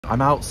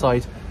I'm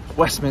outside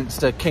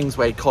Westminster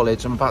Kingsway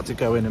College. I'm about to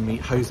go in and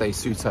meet Jose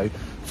Souto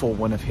for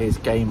one of his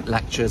game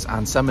lectures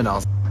and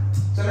seminars.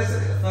 So let's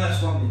look at the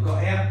first one we've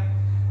got here,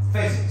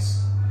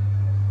 pheasants.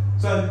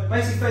 So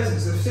basically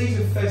pheasants, the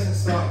season of pheasants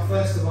start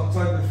 1st of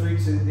October through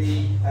to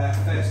the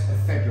 1st of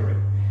February.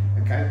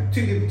 Okay,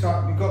 two different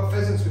types. We've got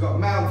pheasants, we've got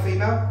male and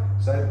female.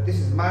 So this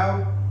is the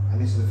male and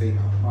this is the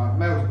female. Right,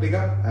 males are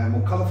bigger and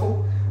more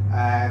colourful.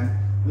 A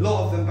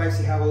lot of them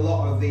basically have a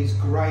lot of these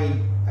grey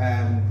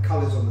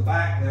colours on the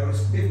back. There are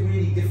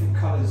really different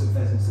colours of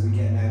pheasants that we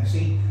get now. You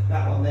see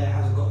that one there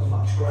hasn't got as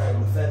much grey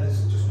on the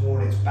feathers, it's just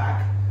more on its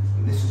back.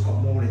 And this has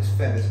got more on its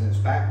feathers than its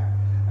back.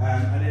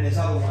 And then there's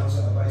other ones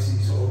that are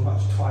basically sort of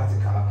much tighter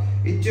colour.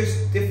 It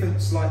just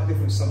different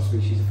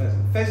subspecies of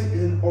pheasant. Pheasant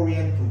is an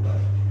oriental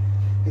bird.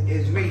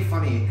 It's really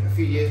funny, a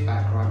few years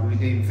back, right, we were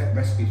doing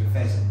recipes with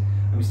pheasant,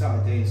 and we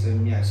started doing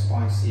some, you know,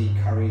 spicy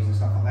curries and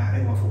stuff like that,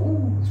 and everyone thought,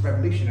 oh, it's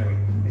revolutionary.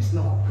 It's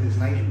not, because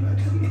it's an Asian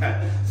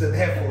bird. So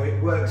therefore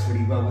it works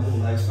really well with all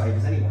those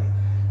flavours anyway.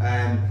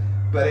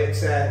 But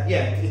it's,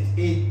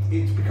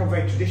 it's become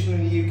very traditional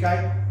in the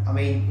UK. I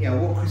mean, you know,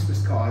 what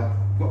Christmas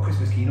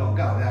can you not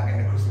go without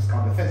getting a Christmas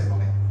card with a pheasant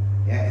on it?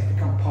 Yeah, it's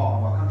become part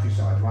of our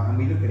countryside, right? And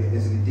we look at it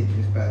as an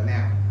indigenous bird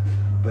now,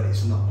 but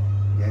it's not.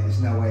 Yeah,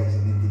 there's no way it's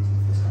an indigenous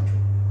to this country.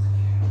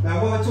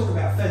 Now, when I talk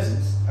about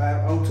pheasants,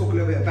 I'll talk a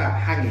little bit about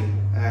hanging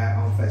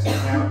on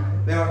pheasants. Now,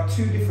 there are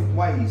two different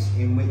ways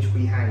in which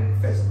we hang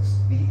pheasants.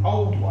 The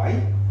old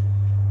way,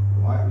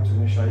 right, which I'm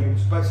going to show you,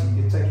 is basically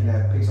you're taking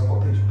a piece, I've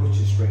got a piece of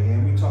butcher's string here,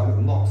 and we tie a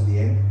little knot to the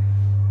end.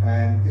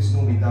 And this is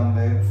normally done,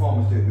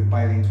 farmers do it with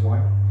baling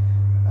twine.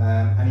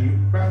 And you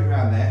wrap it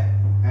around there,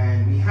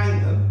 and we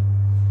hang them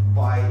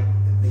by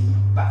the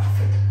back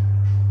feet.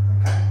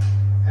 Okay?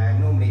 And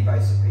normally,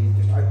 basically, you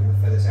just open the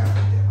feathers out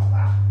and do it like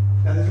that.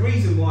 Now, there's a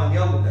reason why in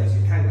the olden days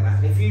you'd hang like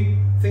that. And if you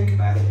think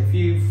about it, if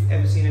you've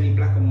ever seen any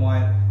black and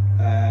white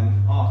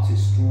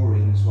artist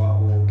drawings, right,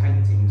 or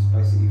paintings,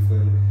 basically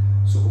from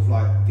sort of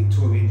like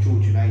Victorian,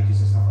 Georgian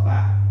ages and stuff like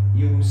that,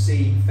 you will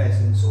see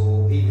pheasants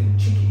or even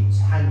chickens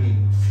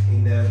hanging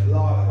in the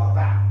larder like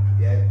that,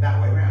 yeah,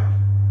 that way around.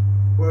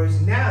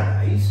 Whereas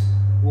nowadays,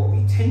 what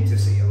we tend to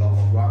see a lot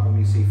of, right, when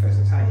we see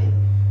pheasants hanging,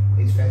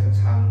 is pheasants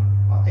hung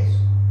like this,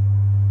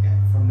 yeah,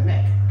 from the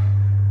neck.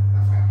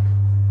 That's how.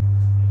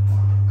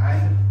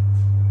 And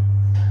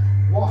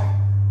why?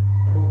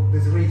 Well,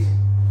 there's a reason.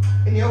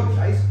 In the old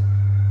days,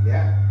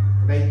 yeah,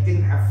 they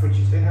didn't have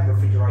fridges, they didn't have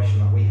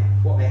refrigeration like we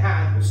have. What they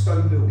had was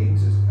stone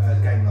buildings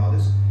as game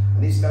larders.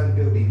 And these stone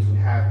buildings would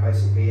have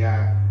basically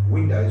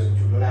windows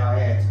which would allow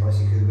air to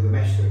basically, with a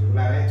mesh through it, would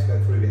allow air to go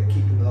through it,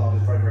 keeping the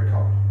larders very, very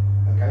cold.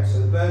 Okay, so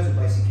the birds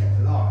were basically kept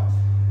in the larder.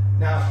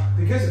 Now,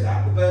 because of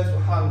that, the birds were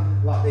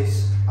hung like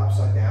this,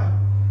 upside down,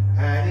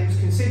 and it was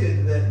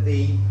considered that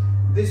the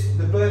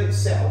bird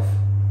itself,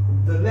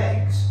 the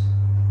legs,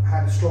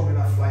 had a strong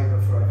enough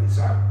flavour for its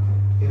own.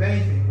 If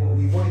anything, what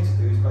we wanted to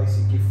do is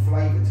basically give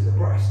flavour to the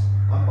breast.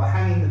 And by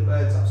hanging the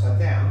birds upside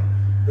down,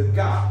 the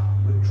gut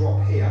would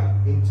drop here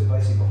into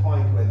basically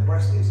behind where the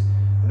breast is,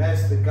 and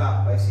as the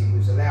gut basically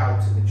was allowed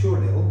to mature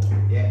a little,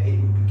 yeah, it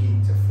would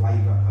begin to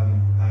flavour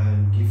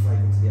and give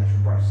flavour to the actual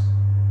breast.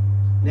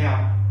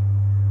 Now,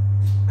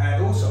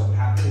 also what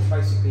happened is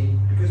basically,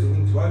 because the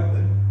wings were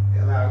open,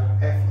 it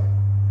allowed airflow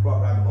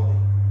right around the body.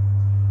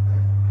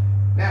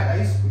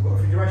 Nowadays, we've got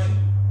refrigeration.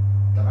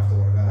 Don't have to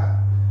worry about that.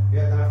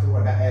 Yeah, don't have to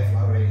worry about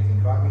airflow or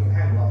anything, right? We can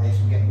handle like this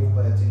and get more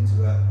birds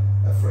into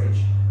a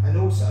fridge. And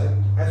also,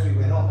 as we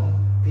went on,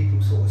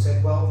 people sort of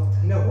said, well,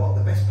 you know what,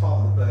 the best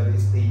part of the bird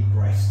is the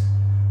breast.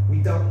 We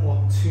don't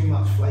want too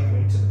much flavour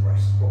into the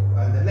breast.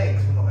 And the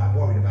legs we're not that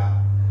worried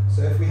about.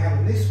 So if we hang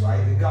them this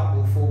way, the gut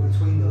will fall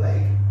between the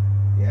leg,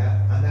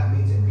 yeah, and that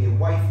means it'll be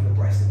away from the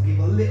breast. It'll give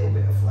a little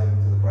bit of flavour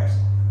to the breast,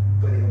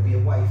 but it'll be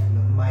away from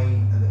the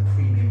main and the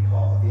premium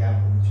part of the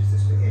animal, which is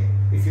this bit here.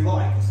 If you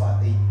like, it's like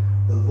the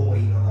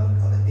loin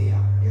on a deer,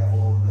 yeah,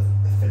 or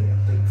the fillet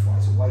of beef, right?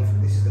 It's away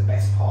from this is the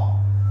best part,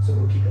 so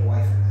we'll keep it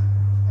away from that,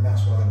 and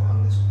that's why they were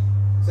hung this way.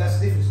 So that's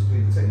the difference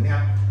between the two.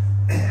 Now,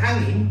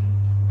 hanging,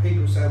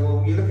 people say,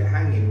 well, you look at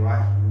hanging,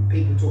 right?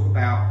 People talk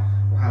about,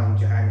 well, how long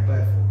do you hang a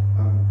bird for?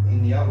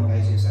 In the olden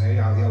days, you say,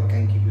 oh, the old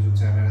gamekeepers would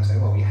turn around and say,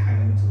 well, you hang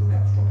them until the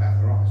guts drop out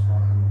their eyes,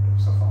 right?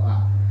 And stuff like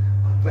that.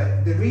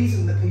 But the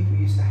reason that people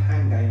used to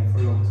hang game for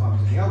a long time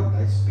in the olden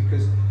days is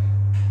because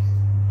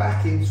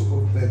back in sort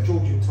of the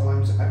Georgian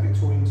times and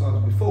Victorian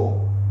times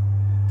before,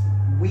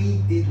 we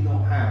did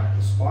not have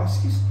the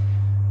spices,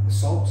 the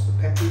salts, the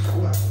peppers,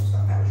 all that sort of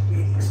stuff. That was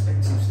really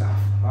expensive stuff,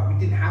 right? We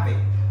didn't have it.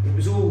 It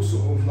was all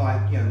sort of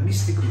like, you know,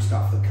 mystical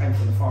stuff that came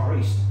from the Far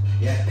East.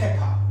 Yeah,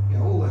 pepper, you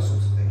know, all those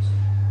sorts of things.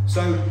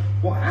 So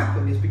what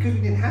happened is, because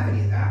we didn't have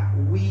any of that,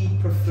 we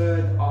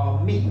preferred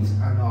our meat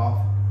and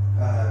our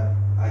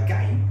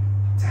game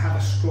to have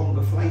a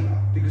stronger flavour,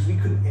 because we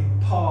couldn't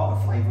impart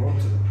a flavour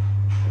onto them.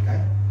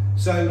 Okay.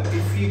 So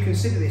if you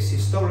consider this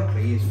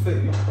historically as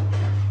food,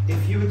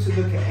 if you were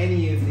to look at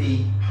any of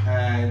the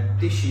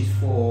dishes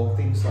for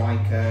things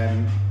like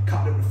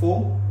cutlet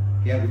reform,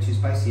 yeah, which is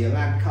basically a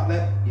lamb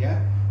cutlet,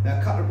 yeah. Now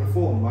cutlet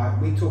reform, right?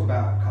 We talk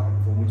about cutlet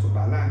reform. We talk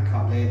about lamb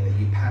cutlet, then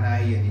you pan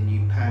and then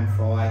you pan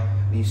fry,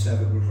 and you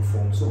serve it with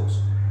reform sauce.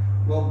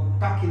 Well,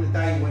 back in the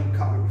day when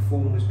cutlet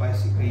reform was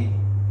basically,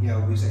 you know,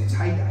 was at its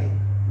heyday,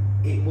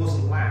 it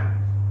wasn't lamb,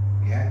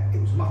 yeah,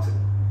 it was mutton.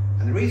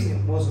 And the reason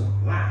it wasn't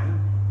lamb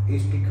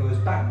is because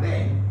back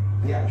then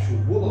the actual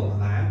wool on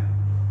the lamb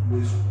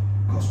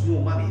cost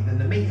more money than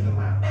the meat of the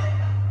lamb.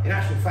 In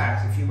actual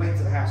fact, if you went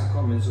to the House of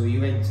Commons or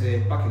you went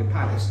to Buckingham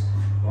Palace,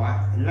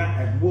 right,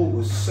 and wool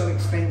was so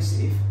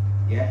expensive,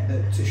 yeah,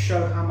 that to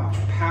show how much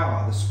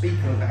power the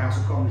Speaker of the House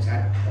of Commons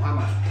had, or how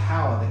much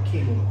power the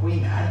King or the Queen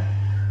had,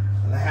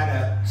 they had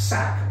a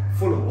sack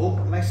full of wool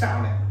and they sat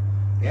on it.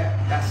 Yeah,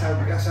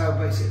 that's how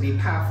basically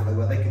powerful they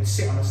were. They could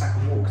sit on a sack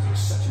of wool because it was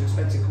such an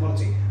expensive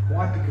commodity.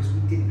 Why? Because we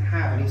didn't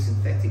have any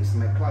synthetics to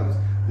make clothes.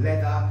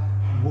 Leather,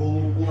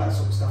 wool, all that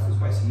sort of stuff was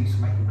basically used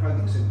for making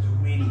clothing, so it was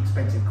a really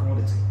expensive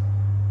commodity.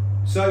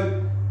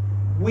 So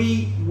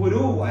we would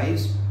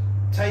always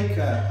take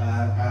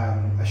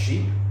a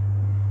sheep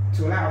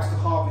to allow us to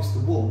harvest the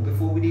wool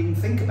before we'd even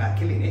think about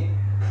killing it.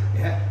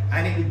 Yeah,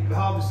 and it would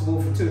harvest the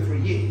wool for 2 or 3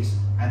 years,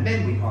 and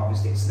then we'd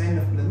harvest it. So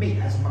then the meat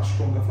has a much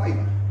stronger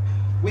flavour.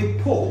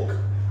 With pork,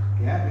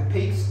 yeah, with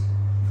pigs,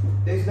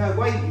 there's no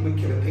way that you would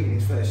kill a pig in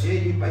its first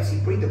year. You'd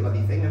basically breed the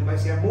bloody thing and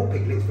basically have more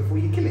piglets before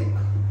you kill it.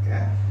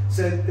 Yeah?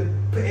 So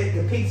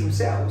the pigs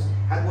themselves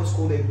had what's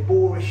called a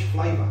boorish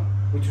flavour,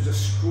 which was a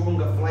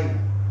stronger flavour.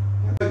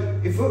 So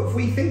if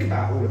we think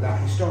about all of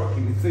that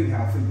historically with food,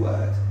 how food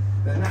worked,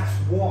 then that's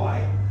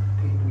why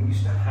people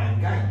used to hang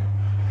game,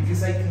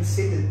 because they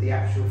considered the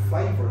actual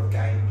flavour of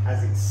game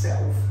as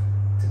itself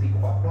to be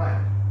quite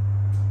bland.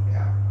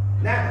 Yeah.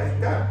 Nowadays,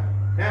 we don't.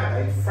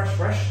 Nowadays,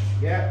 fresh,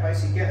 yeah,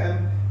 basically get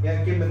them,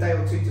 yeah, give them a day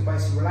or 2 to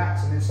basically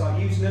relax and then start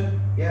using them.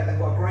 Yeah, they've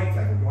got a great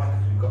flavour, right?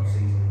 Because we've got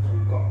seasonings,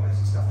 we've got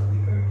basically stuff that we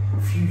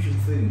call fusion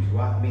food,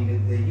 right? I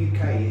mean, the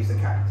UK is the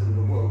capital of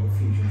the world of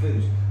fusion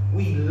foods.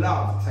 We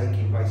love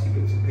taking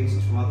basically bits and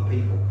pieces from other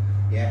people,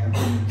 yeah, and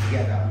putting them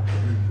together and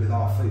putting them with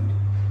our food.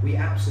 We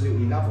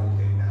absolutely love all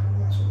doing that,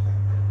 all that sort of thing.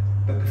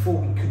 But before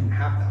we couldn't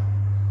have that.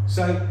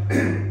 So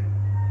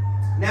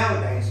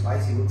nowadays,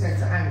 basically, we'll tend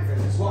to hang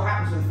pheasants. What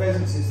happens with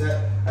pheasants is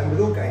that, and with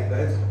all game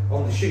birds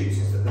on the shoots,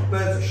 is that the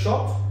birds are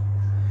shot.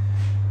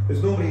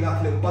 There's normally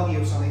like a little buggy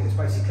or something that's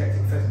basically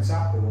collecting pheasants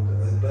up, or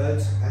the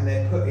birds, and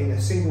they're put in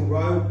a single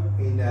row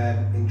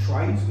in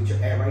trays, which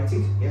are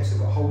aerated, yes, they've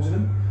got holes in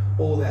them,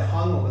 or they're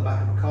hung on the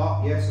back of a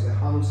cart, yes, so they're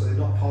hung so they're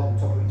not piled on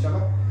top of each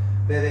other.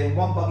 They're then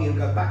one buggy will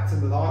go back to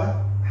the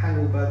larder, hang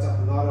all the birds up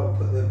in the larder, or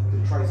put the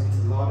trays into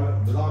the larder.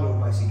 The larder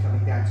will basically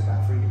coming down to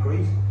about 3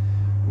 degrees.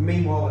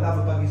 Meanwhile,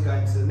 another buggy's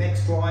going to the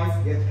next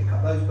drive, yeah, to pick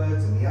up those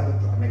birds, and the other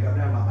drive, and they go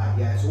down like that,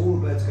 yeah, so all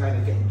the birds going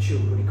and getting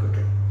chilled really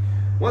quickly.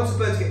 Once the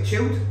birds get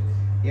chilled,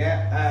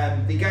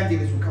 yeah, the game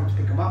dealers will come to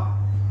pick them up,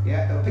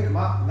 yeah, they'll pick them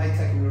up and they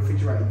take them in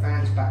refrigerated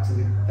vans back to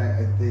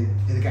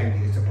the game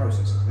dealers to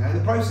process them. Now, in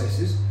the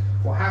processors,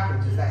 what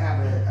happens is they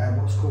have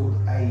what's called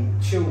a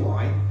chill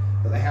line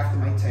that they have to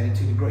maintain at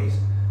 2 degrees.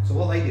 So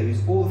what they do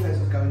is all the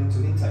pheasants go into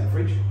an intake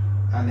fridge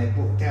and they're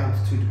brought down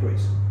to 2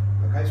 degrees.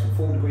 Okay, so from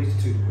 4 degrees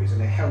to 2 degrees,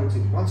 and they're held to.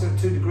 Once they're at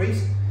 2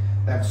 degrees,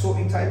 they have a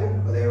sorting table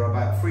where there are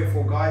about 3 or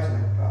 4 guys,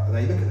 and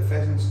they look at the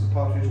pheasants, the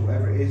partridge,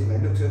 whatever it is, and they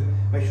look to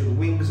make sure the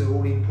wings are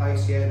all in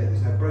place, yeah, that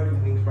there's no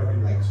broken wings,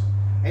 broken legs.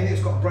 Anything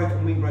that's got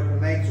broken wing,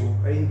 broken legs, or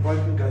anything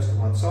broken goes to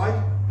one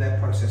side. They're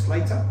processed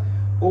later.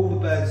 All the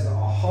birds that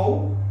are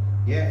whole,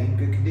 yeah, in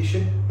good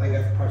condition, they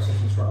go for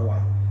processing straight away.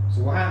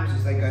 So what happens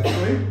is they go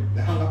through,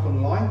 they're hung up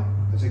on the line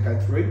as they go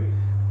through.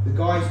 The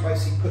guys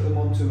basically put them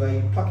onto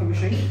a plucking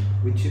machine,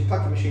 which a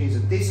plucking machine is a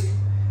disc,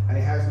 and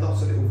it has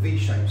lots of little V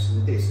shapes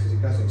in the disc because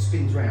it goes, it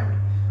spins round.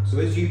 So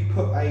as you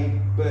put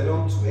a bird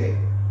onto it,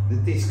 the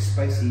discs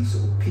basically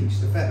sort of pinch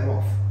the feather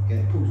off, and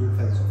it pulls all the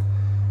feathers off.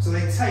 So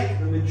they take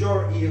the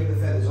majority of the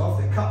feathers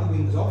off, they cut the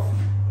wings off,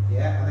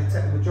 yeah, and they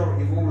take the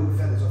majority of all of the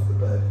feathers off the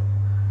bird.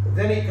 But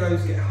then it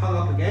goes, get hung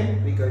up again,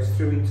 and it goes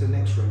through into the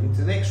next room.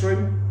 Into the next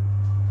room,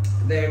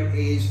 there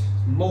is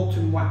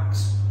molten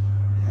wax.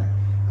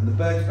 And the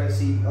birds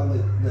basically,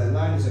 on the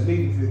line as they're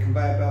moving through the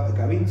conveyor belt, they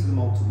go into the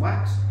molten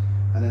wax,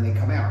 and then they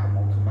come out of the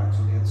molten wax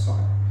on the other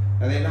side.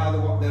 And then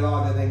they'll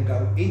either then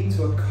go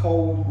into a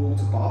cold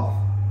water bath,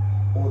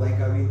 or they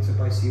go into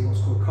basically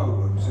what's called a cold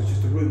room. So it's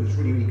just a room that's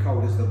really, really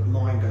cold as the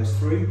line goes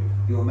through,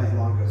 the automatic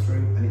line goes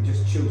through, and it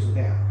just chills them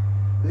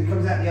down. Then it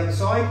comes out the other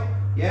side,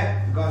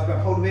 yeah, the guys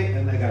grab hold of it,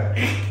 and they go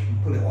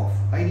and pull it off.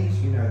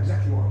 Ladies, you know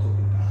exactly what I'm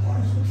talking about,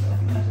 right? Sort of stuff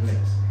you use the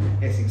legs.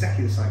 Yes,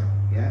 exactly the same,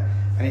 yeah?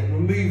 And it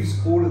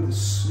removes all of the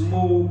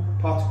small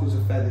particles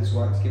of feathers,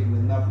 right, to give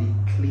them a lovely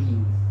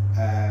clean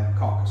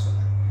carcass on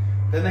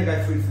it. Then they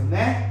go through from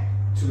there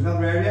to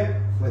another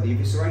area where the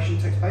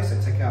evisceration takes place.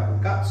 They take out all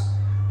the guts,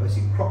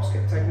 basically crops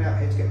get taken out,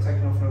 heads get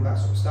taken off, and all that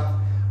sort of stuff,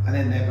 and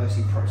then they're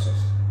basically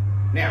processed.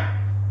 Now,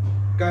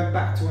 going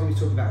back to when we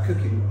talk about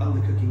cooking,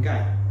 undercooking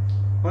game,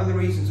 one of the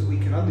reasons that we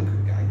can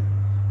undercook game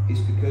is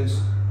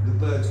because the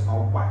birds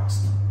are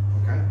waxed,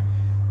 okay?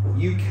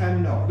 You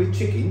cannot, with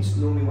chickens,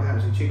 normally what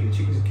happens with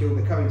chickens are killed,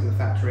 they come into the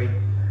factory,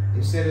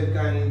 instead of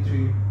going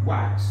into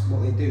wax,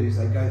 what they do is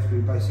they go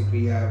through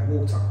basically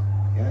water,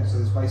 Yeah, so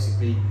there's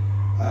basically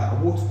a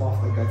water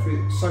bath they go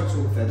through, it soaks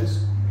all the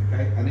feathers,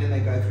 okay, and then they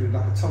go through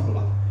like a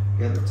tumbler,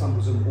 yeah, that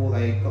tumbles them, or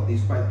they've got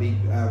these great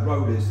big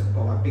rollers that have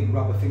got like big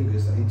rubber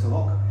fingers that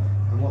interlock,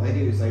 and what they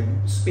do is they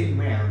spin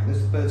round, and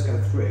as the birds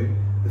go through,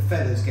 the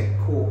feathers get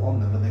caught on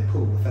them and they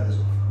pull the feathers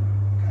off.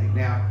 Okay,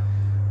 now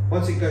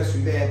once it goes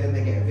through there, then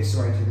they get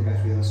eviscerated and go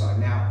through the other side.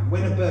 Now,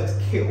 when a bird's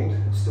killed,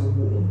 it's still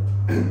warm,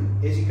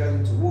 as it goes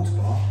into a water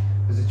bath,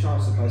 there's a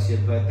chance of basically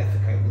a bird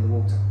defecating in the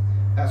water.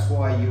 That's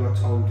why you are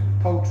told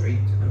poultry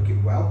to cook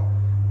it well,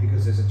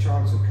 because there's a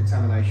chance of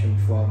contamination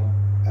from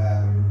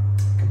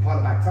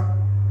Campylobacter,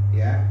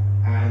 yeah,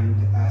 and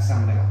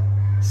Salmonella.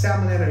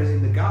 Salmonella is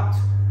in the gut,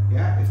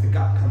 yeah, if the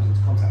gut comes into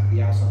contact with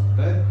the outside of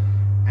the bird,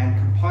 and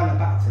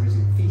Campylobacter is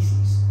in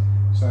feces.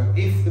 So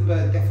if the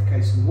bird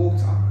defecates in the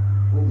water,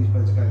 all these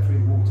birds are going through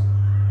the water,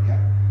 yeah.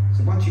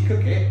 So once you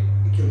cook it,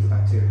 it kills the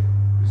bacteria.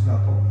 There's no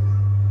problem with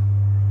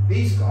it.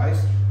 These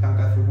guys don't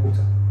go through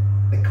water.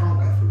 They can't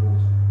go through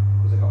water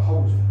because they've got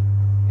holes in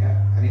them,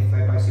 yeah. And if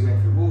they basically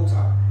went through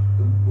water,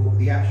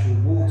 the actual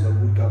water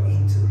would go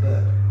into the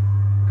bird.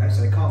 Okay,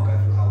 so they can't go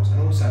through the holes.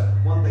 And also,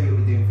 one day you'll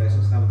be doing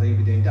pheasants, another day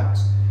you'll be doing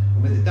ducks.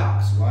 And with the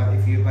ducks, right,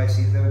 if they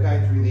were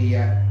going through the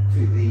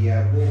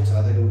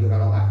water, they'd all go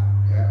like that.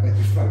 Yeah, they'd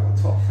just float on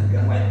top and go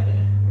away.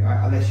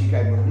 Right, unless you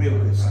gave them a real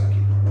good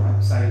soaking.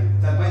 Right? So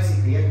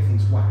basically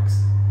everything's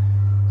waxed.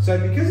 So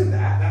because of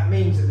that, that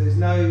means that there's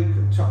no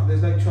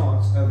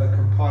chance of a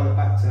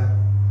Campylobacter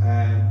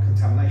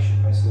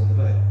contamination basically on the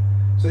bird.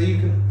 So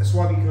that's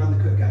why we can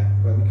undercook game.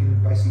 But we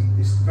can basically,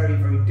 it's very,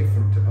 very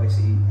different to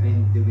basically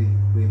anything to do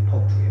with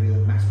poultry, any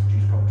other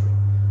mass-produced poultry.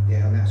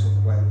 Yeah, and that sort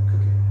of way of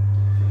cooking.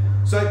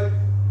 So,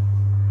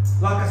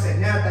 like I said,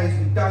 nowadays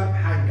we don't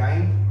hand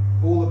game.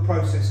 All the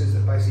processors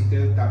that basically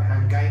don't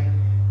hand game.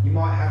 You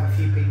might have a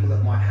few people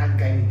that might hand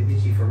game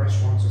individually for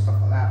restaurants and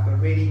stuff like that, but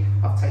really,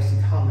 I've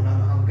tasted hung and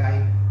unhung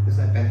game. There's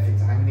no benefit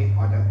to hanging it,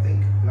 I don't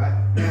think. Right?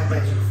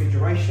 Nowadays,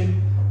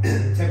 refrigeration,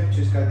 the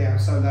temperatures go down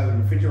so low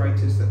in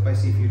refrigerators that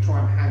basically, if you try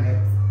and hang a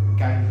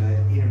game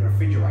in a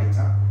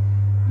refrigerator,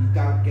 you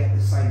don't get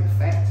the same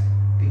effect.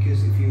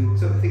 Because if you're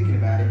sort of thinking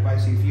about it,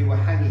 basically, if you were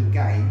hanging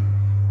game,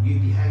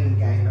 you'd be hanging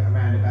game at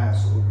around about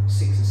sort of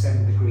 6 or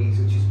 7 degrees,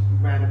 which is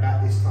around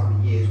about this time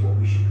of year is what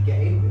we should be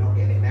getting. We're not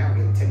getting it now,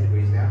 we're getting 10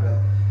 degrees now, but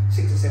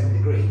 6 or 7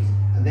 degrees,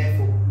 and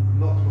therefore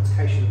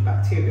multiplication of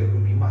bacteria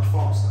would be much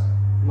faster,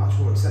 much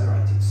more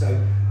accelerated. So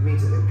it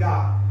means that the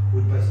gut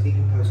would basically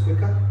decompose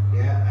quicker,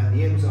 yeah, and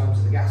the enzymes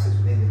and the gases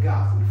within the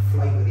gut would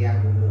flavour the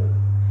animal more.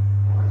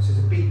 Right? So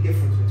there's a big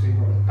difference between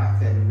what was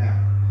back then and now.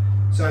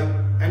 So,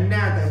 and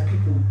nowadays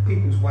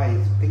people's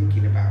ways of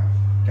thinking about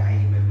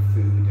game and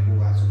food and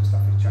all that sort of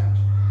stuff has changed.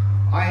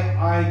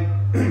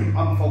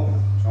 I'm a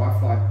falconer, so I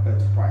fly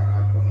birds of prey and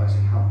I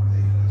basically hunt with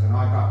these birds, and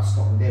I go out to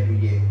Scotland every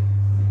year.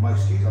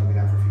 Most years, I've been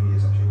out for a few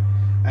years actually.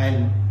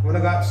 And when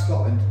I go out to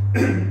Scotland,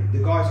 the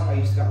guys that I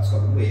used to go out to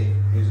Scotland with,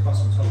 it was a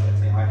busman's holiday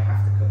thing, I'd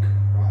have to cook,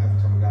 right, every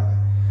time we go out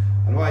there.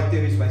 And what I'd do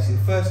is basically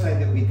the first day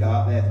that we go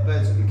out there, the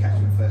birds that we catch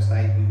on the first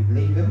day, we would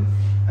leave them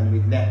and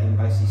we'd let them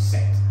basically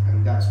set.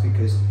 And that's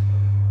because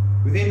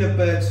within a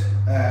bird's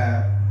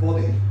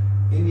body,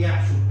 in the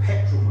actual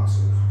pectoral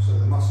muscles, so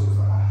the muscles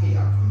that are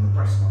here, in the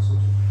breast muscles,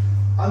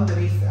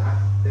 underneath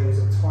that, there is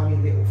a tiny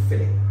little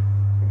fillet.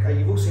 Okay,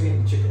 you've all seen it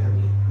in the chicken,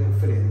 haven't you? Little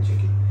fillet in the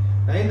chicken.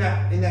 Now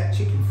in that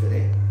chicken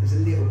fillet, there's a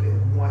little bit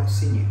of white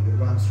sinew that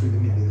runs through the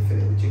middle of the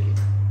fillet of the chicken.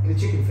 In a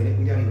chicken fillet,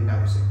 we don't even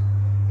notice it.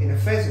 In a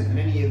pheasant and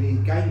any of these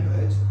game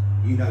birds,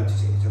 you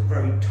notice it. It's a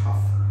very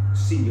tough,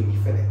 sinewy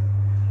fillet,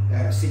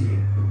 sinew.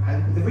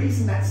 And the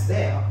reason that's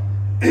there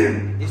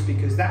is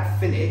because that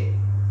fillet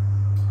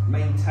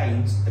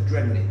maintains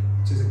adrenaline,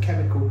 which is a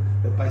chemical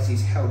that basically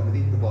is held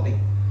within the body.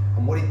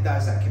 And what it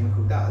does, that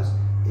chemical does,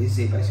 is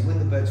it basically, when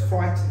the bird's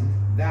frightened,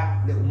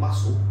 that little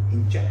muscle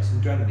injects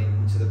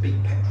adrenaline into the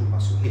big pectoral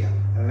muscle here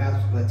and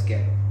allows the bird to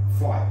get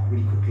fly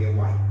really quickly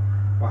away.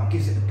 Right, it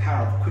gives it the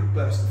power of a quick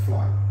burst of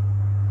flight.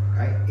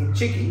 Okay, in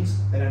chickens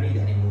they don't need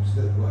it anymore,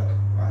 so it doesn't work.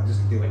 Right, it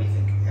doesn't do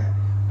anything. Yeah,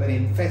 but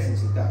in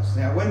pheasants it does.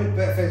 Now, when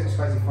the pheasant's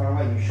basically far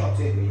away, you shot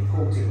it or you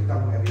caught it or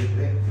done whatever you did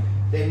with it,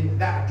 then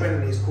that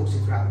adrenaline is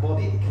coursing throughout the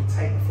body. And it can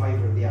take the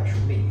flavour of the actual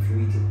meat if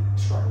you eat it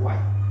straight away.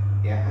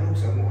 Yeah, and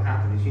also what will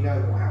happen is, you know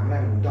what will happen, an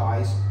animal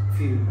dies, a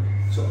few,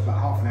 sort of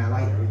about half an hour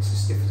later, it's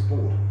as stiff as a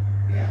board.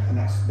 Yeah, and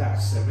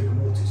that's rigor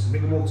mortis.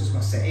 Rigor mortis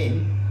must set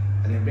in,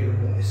 and then rigor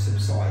mortis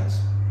subsides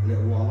a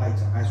little while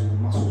later as all the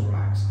muscles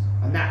relax.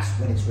 And that's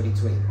when it's ready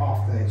to eat,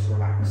 after it's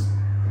relaxed.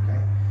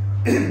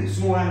 Okay.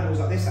 Small animals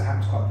like this, that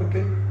happens quite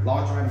quickly.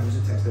 Larger animals,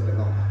 it takes a little bit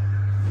longer.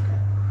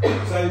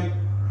 Okay. So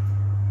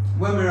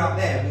when we're up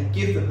there, we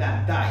give them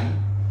that day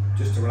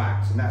just to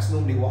relax, and that's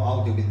normally what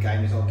I'll do with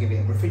game. Is I'll give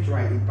it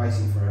refrigerated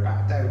basically for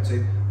about a day or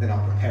two, then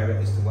I'll prepare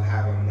it as to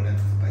how I'm going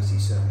to basically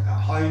serve it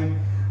at home.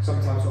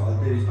 Sometimes what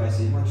I'll do is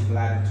basically, once you've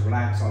allowed them to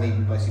relax, I'll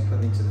even basically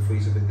put them into the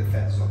freezer with the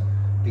feathers on,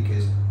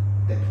 because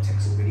that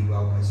protects it really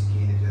well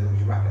basically, and as long as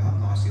you wrap it up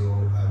nicely or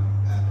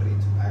put it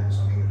into a bag or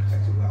something, it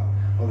protects it well.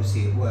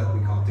 Obviously at work we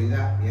can't do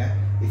that, yeah.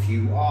 If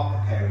you are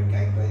preparing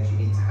game birds, you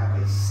need to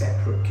have a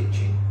separate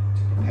kitchen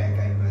to prepare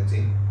game birds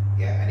in.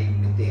 yeah, and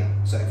even with deer.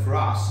 So for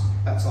us,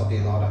 that's our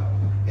deer larder.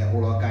 Yeah,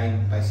 all our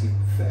game, basically,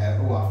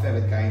 all our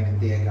feathered game and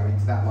deer go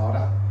into that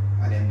larder,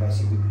 and then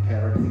basically we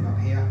prepare everything up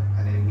here,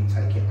 and then we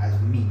take it as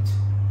meat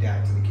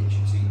down to the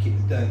kitchen, so you keep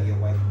the dirty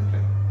away from the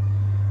clean.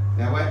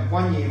 Now,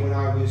 one year when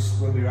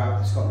we were out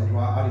in Scotland,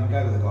 right, I didn't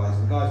go with the guys.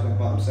 The guys went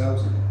by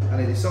themselves, and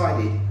they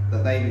decided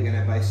that they were going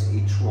to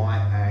basically try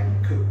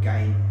and cook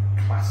game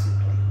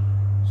classically.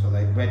 So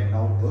they read an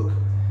old book,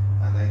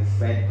 and they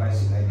read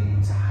basically they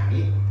needed to hang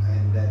it,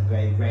 and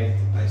they read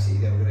basically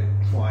they were going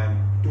to try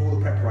and do all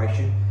the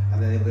preparation,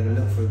 and then they were going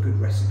to look for a good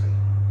recipe.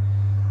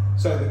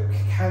 So the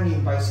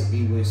hanging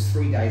basically was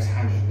 3 days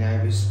hanging.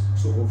 Now it was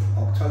sort of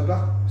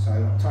October, so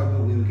in October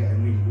we were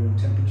getting really warm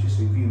temperatures,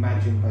 so if you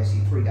imagine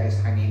basically 3 days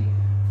hanging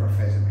for a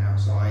pheasant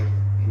outside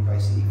in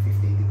basically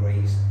 15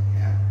 degrees,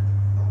 yeah,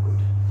 not good.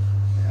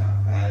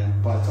 Yeah.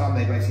 And by the time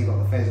they basically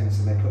got the pheasants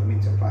and they put them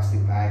into a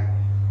plastic bag,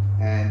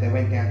 and they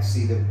went down to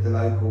see the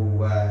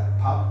local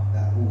pub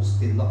that also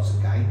did lots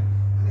of game,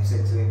 and they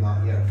said to him,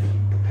 like, you know, can you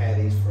prepare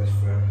these for us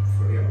for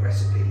a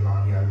recipe,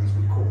 like, you know, these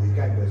we call these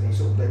game birds. And he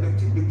sort of, they looked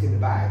in the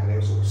bag, and they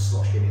were sort of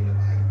sloshing in the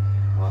bag,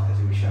 like, as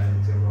he was showing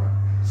it to them, right,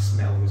 the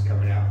smell was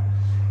coming out.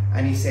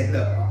 And he said,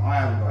 look, I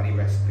haven't got any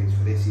recipes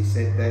for this. He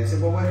said,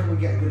 well, where can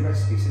we get a good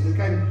recipe? He said, there's a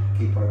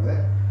gamekeeper over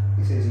there.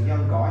 He said, he's a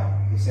young guy.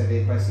 He said,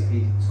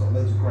 basically, he's got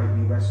loads of great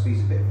new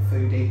recipes, a bit of a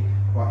foodie,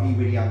 right, he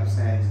really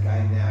understands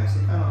game now. He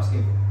said, go and ask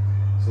him.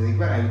 So he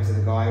went over to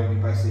the guy, and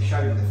we basically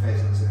showed him the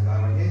pheasants, and the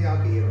guy went, yeah,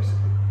 I'll get you a recipe.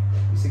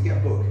 He said, get a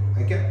book,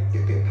 get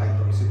a bit of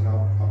paper. He said,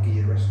 no, I'll give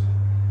you the recipe.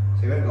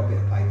 So he went and got a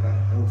bit of paper,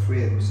 and all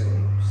three of them said,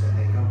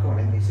 there you go on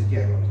in. He said,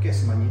 yeah, well, get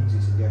some onions.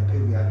 He said, yeah,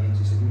 peel the onions.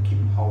 He said, you keep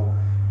them whole.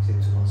 He said,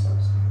 to one side.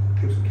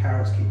 Peel some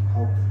carrots, keep them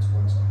whole, put them to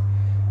one side.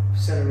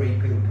 Celery,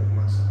 peel them, put them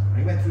to one side. And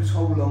he went through this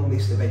whole long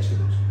list of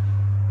vegetables.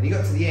 And he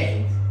got to the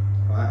end,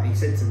 right, and he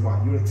said to them,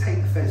 right, you're going to take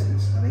the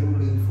pheasants, and they all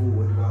leaned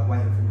forward while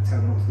waiting for him to tell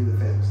them what to do with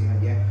the pheasants. He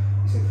went, yeah.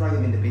 He said, throw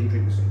them in the bin,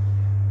 drink the soup.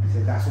 He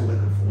said, that's all they're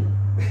good for.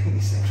 He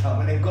said,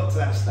 when they've got to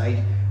that stage,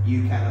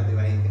 you cannot do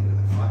anything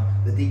with them, right?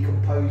 The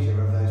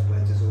decomposure of those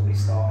birds has already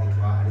started,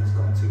 right, and it's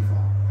gone too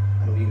far.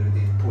 And all you're going to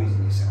do is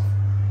poison yourself.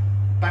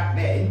 Back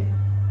then,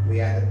 we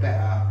had a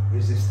better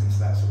resistance to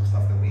that sort of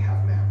stuff than we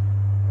have now.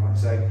 Right?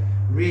 So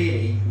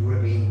really, we want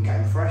to be eating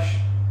game fresh.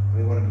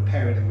 We want to be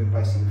pairing them with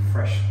basically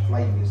fresh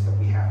flavours that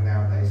we have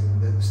nowadays,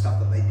 and the stuff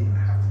that they didn't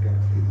have to be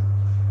able to do that.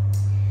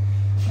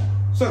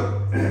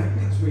 So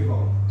let's move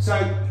on. So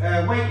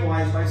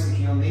weight-wise,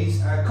 basically on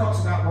these,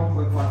 cock's about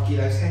 1.5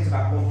 kilos, hen's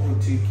about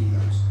 1.2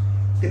 kilos.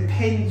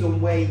 Depends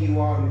on where you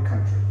are in the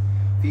country.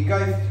 If you go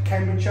to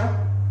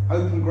Cambridgeshire,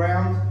 open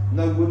ground,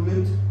 no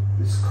woodland,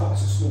 the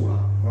cocks are smaller,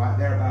 right?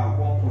 They're about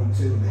 1.2,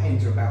 and the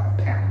hens are about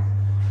a pound,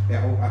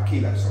 a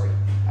kilo, sorry.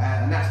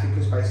 And that's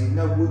because basically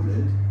no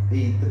woodland,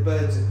 the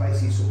birds have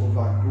basically sort of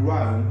like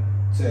grown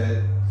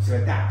to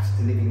adapt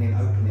to living in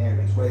open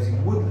areas, whereas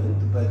in woodland,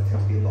 the birds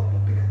tend to be a lot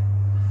more bigger.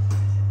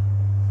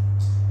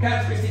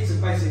 Characteristics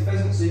of basic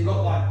pheasants, so you've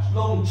got like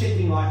long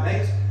chipping-like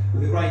legs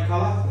with a grey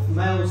colour. The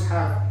males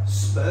have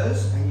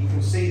spurs, and you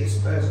can see the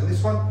spurs on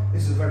this one.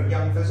 This is a very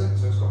young pheasant,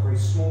 so it's got very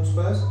small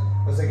spurs.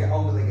 As they get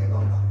older, they get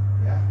longer.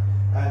 Yeah?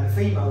 And the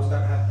females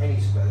don't have any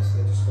spurs,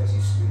 they're just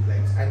basically smooth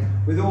legs.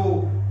 And with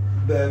all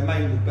the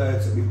male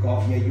birds that we've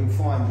got, yeah, you'll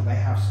find that they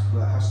have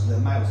the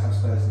males have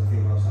spurs and the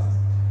females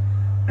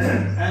don't.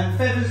 And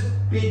feathers,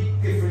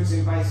 big difference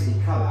in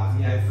basic colour,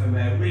 you know, from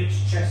a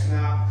rich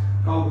chestnut,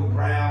 golden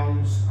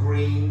browns,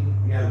 green,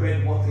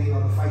 red wattling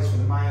on the face for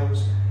the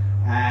males,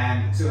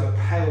 and to a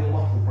pale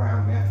mottled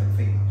brown we have for the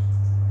females.